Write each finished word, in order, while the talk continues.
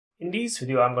In this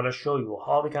video, I'm going to show you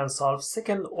how we can solve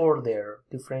second order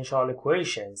differential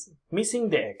equations missing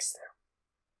the x term.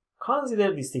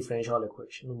 Consider this differential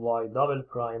equation y double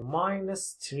prime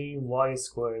minus 3y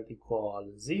squared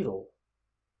equals 0.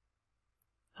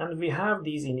 And we have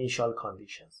these initial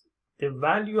conditions. The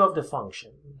value of the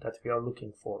function that we are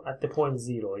looking for at the point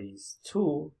 0 is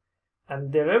 2,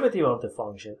 and derivative of the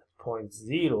function at point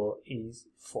 0 is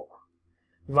 4.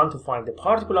 We want to find the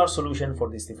particular solution for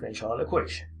this differential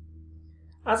equation.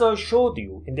 As I showed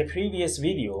you in the previous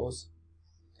videos,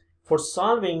 for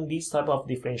solving these type of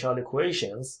differential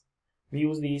equations, we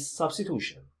use this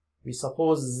substitution. We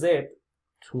suppose z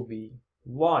to be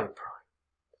y prime.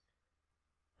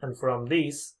 And from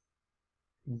this,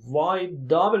 y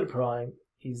double prime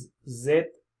is z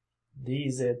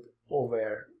dz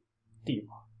over dy.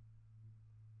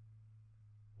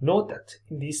 Note that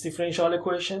in this differential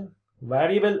equation,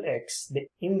 variable x, the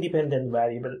independent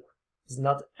variable, is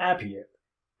not appeared.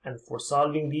 And for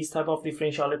solving these type of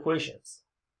differential equations,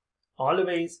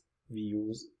 always we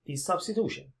use this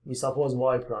substitution. We suppose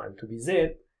y prime to be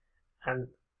z, and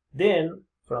then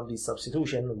from this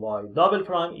substitution, y double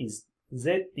prime is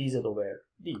z dz over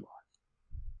dy.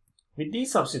 With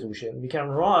this substitution, we can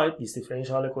write this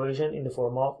differential equation in the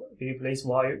form of, we replace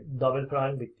y double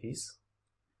prime with this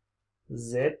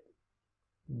z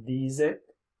dz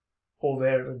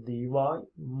over dy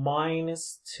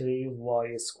minus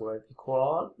 3y squared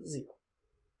equals 0.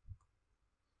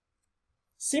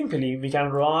 Simply, we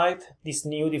can write this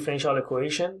new differential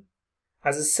equation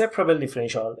as a separable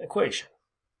differential equation.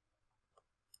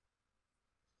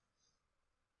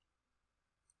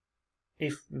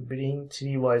 If we bring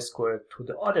 3y squared to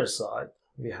the other side,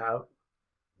 we have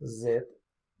z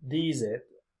dz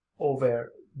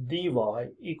over dy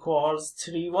equals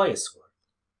 3y squared.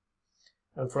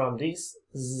 And from this,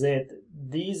 z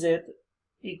dz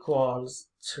equals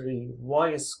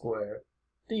 3y squared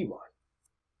dy.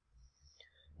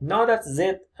 Now that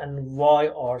z and y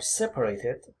are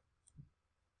separated,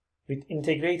 with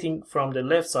integrating from the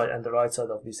left side and the right side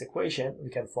of this equation, we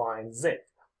can find z.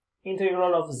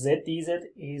 Integral of z dz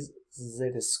is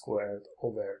z squared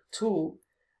over 2,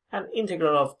 and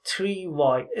integral of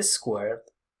 3y squared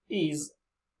is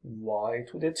y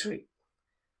to the 3.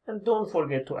 And don't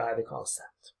forget to add a constant.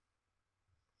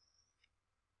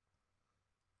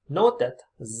 Note that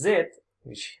z,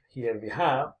 which here we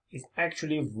have, is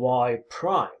actually y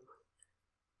prime.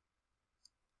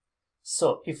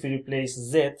 So if we replace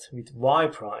z with y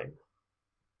prime,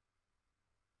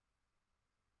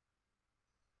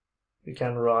 we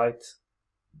can write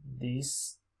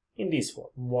this in this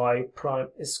form: y prime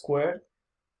squared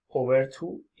over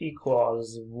 2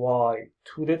 equals y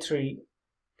to the 3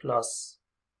 plus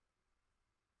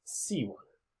c1.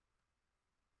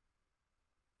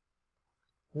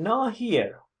 Now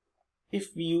here,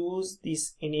 if we use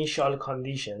this initial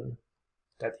condition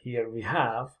that here we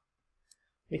have,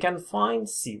 we can find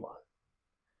c1.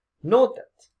 Note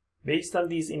that based on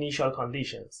these initial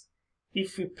conditions,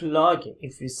 if we plug in,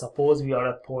 if we suppose we are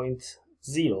at point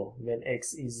 0 when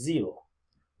x is 0,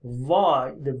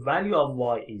 y, the value of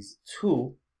y is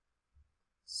 2.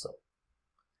 So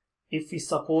if we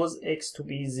suppose x to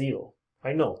be 0,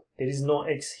 I know there is no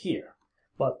x here,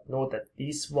 but note that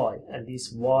this y and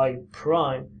this y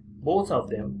prime, both of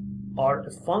them are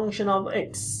a function of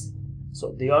x.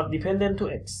 So they are dependent to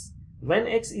x. When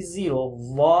x is 0,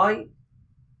 y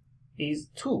is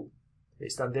 2,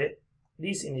 based on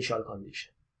this initial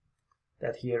condition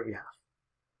that here we have.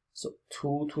 So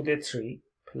 2 to the 3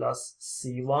 plus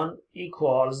c1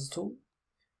 equals 2.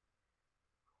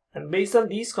 And based on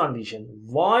this condition,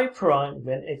 y prime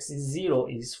when x is 0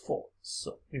 is 4.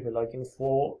 So we will like in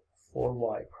 4 for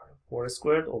y prime. 4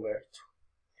 squared over 2.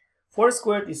 4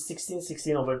 squared is 16.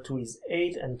 16 over 2 is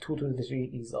 8. And 2 to the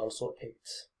 3 is also 8.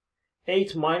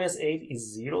 8 minus 8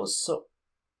 is 0. So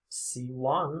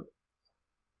c1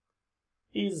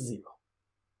 is 0.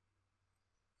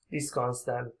 This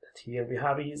constant that here we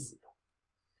have is 0.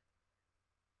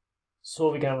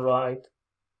 So we can write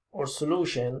our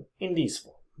solution in this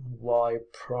form: y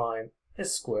prime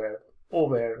squared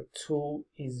over 2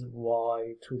 is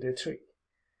y to the 3,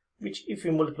 which if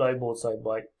we multiply both sides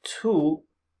by 2,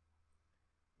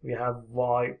 we have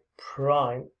y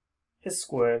prime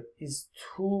squared is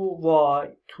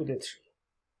 2y to the 3.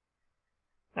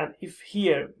 And if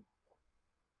here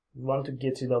we want to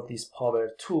get rid of this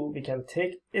power 2, we can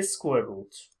take a square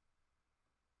root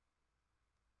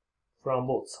from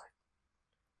both sides.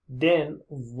 Then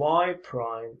y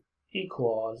prime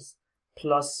equals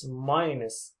plus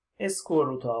minus a square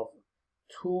root of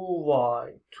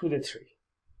 2y to the 3.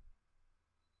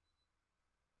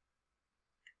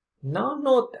 Now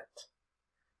note that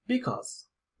because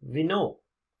we know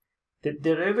the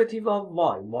derivative of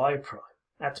y prime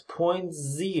at point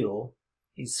 0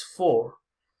 is 4,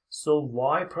 so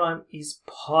y prime is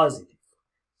positive.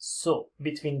 So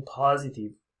between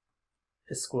positive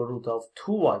square root of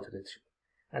 2y to the 3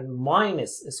 and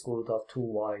minus square root of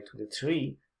 2y to the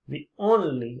 3, we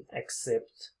only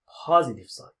accept positive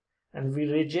sign and we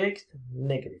reject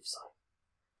negative sign.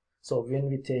 So when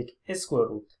we take a square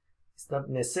root, it's not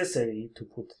necessary to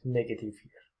put negative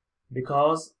here,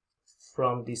 because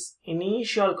from this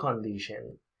initial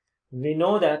condition we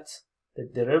know that the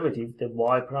derivative, the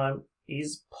y prime,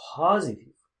 is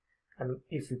positive, and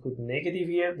if we put negative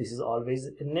here, this is always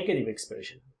a negative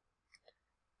expression,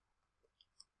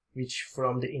 which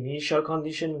from the initial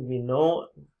condition we know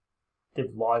the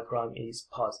y prime is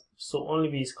positive, so only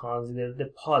we consider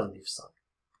the positive sign,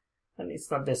 and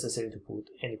it's not necessary to put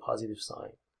any positive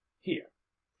sign here.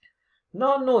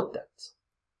 Now note that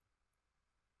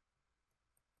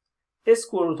a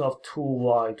square root of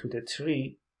 2y to the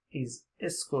 3 is a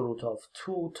square root of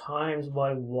 2 times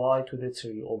by y to the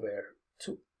 3 over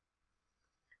 2.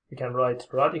 We can write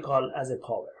radical as a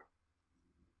power.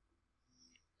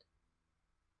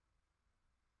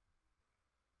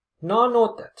 Now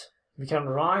note that we can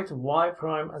write y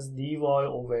prime as dy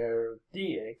over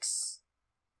dx,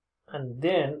 and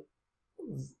then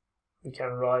we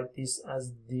can write this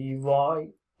as dy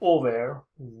over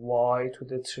y to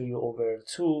the 3 over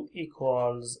 2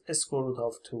 equals a square root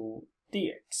of 2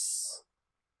 dx.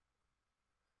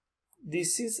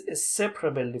 This is a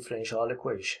separable differential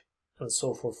equation, and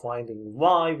so for finding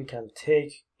y we can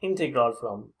take integral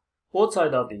from both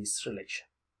sides of this relation.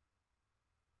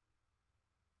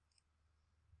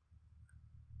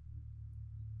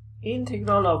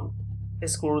 Integral of a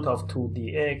square root of 2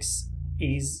 dx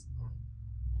is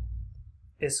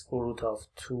a square root of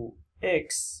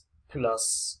 2x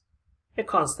plus a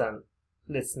constant,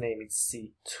 let's name it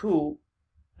c2,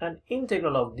 and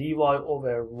integral of dy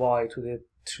over y to the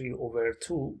 3 over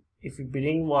 2. If we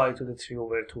bring y to the 3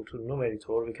 over 2 to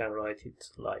numerator, we can write it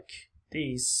like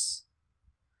this,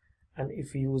 and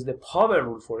if we use the power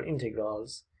rule for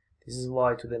integrals, this is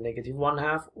y to the negative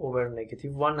 1/2 over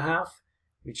negative 1/2,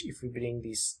 which if we bring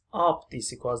this up,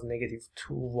 this equals negative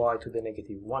 2y to the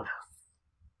negative 1/2.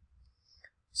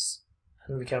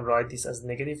 And we can write this as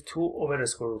negative 2 over a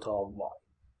square root of y.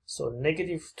 So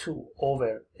negative 2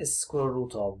 over a square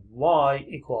root of y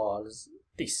equals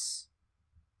this.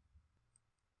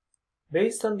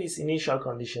 Based on this initial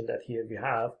condition that here we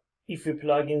have, if we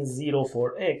plug in 0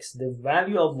 for x, the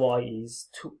value of y is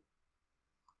 2.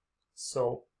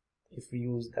 So if we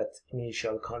use that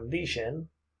initial condition,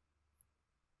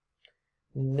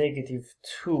 negative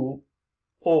 2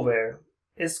 over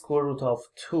a square root of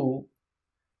 2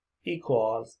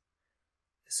 equals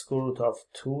square root of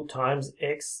 2 times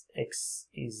x, x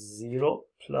is 0,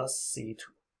 plus c2.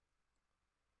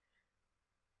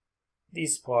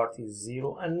 This part is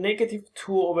 0, and negative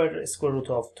 2 over square root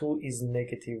of 2 is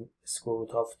negative square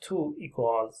root of 2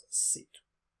 equals c2.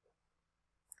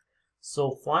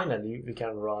 So finally we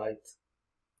can write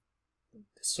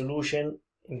the solution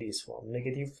in this form: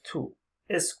 negative 2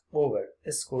 s over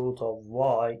square root of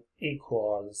y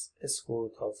equals square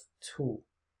root of 2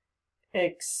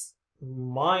 x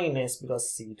minus,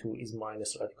 because c2 is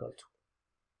minus radical 2.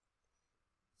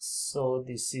 So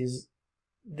this is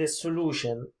the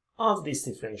solution of this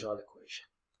differential equation.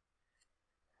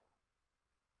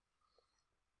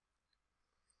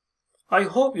 I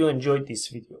hope you enjoyed this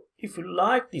video. If you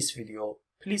like this video,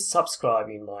 please subscribe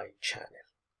in my channel,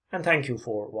 and thank you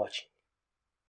for watching.